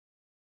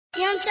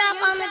Young Chop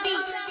on the beat.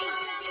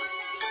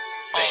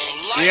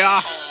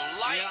 Yeah.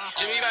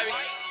 Jimmy baby.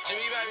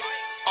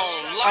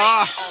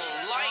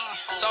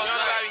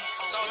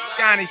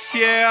 Jonny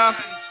share.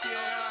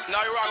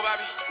 Now you rock,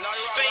 baby.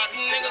 Fake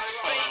niggas.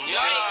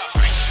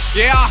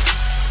 Yeah.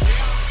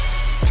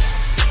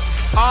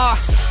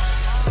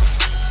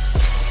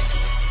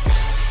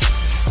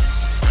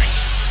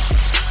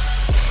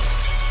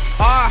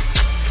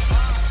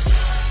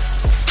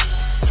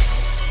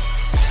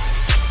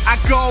 I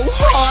go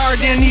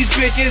hard and these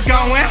bitches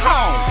going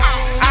home.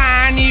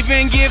 I ain't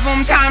even give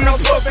them time to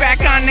put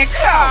back on their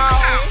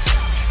clothes.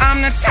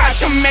 I'm the type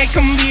to make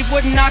them leave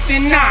with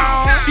nothing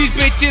now. These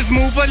bitches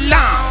move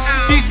along.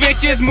 These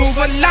bitches move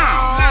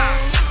along.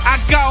 I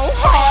go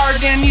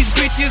hard and these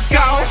bitches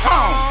go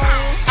home.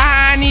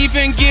 I ain't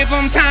even give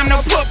them time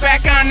to put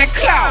back on their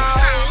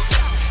clothes.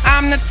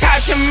 I'm the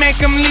type to make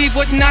them leave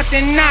with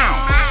nothing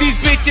now. These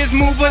bitches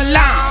move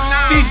along.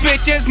 These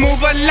bitches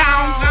move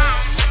along.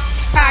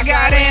 I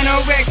got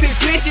anorexic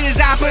bitches,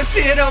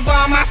 opposite of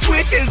all my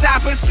switches,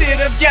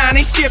 opposite of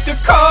Jonny shift the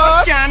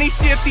cars. Jonny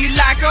shifty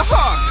like a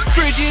horse.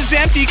 Fridge is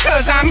empty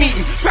cause I'm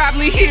eating,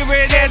 probably hear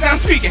it as I'm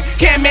speaking.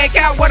 Can't make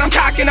out what I'm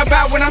talking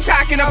about, what I'm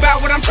talking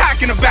about, what I'm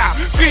talking about.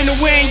 Finna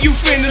win, you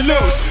finna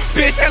lose.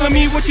 Bitch telling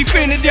me what she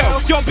finna do.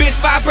 Your bitch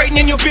vibrating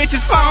in your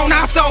bitch's phone,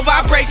 I so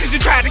vibrate cause you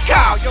tried to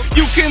call.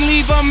 You can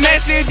leave a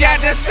message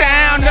at the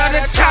sound of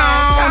the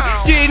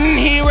tone.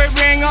 Didn't hear it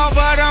ring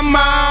over the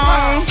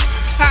moan.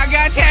 I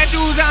got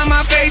tattoos on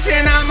my face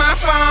and on my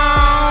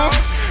phone.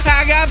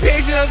 I got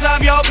pictures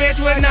of your bitch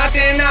with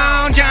nothing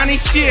on. Jonny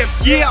shift,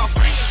 yeah.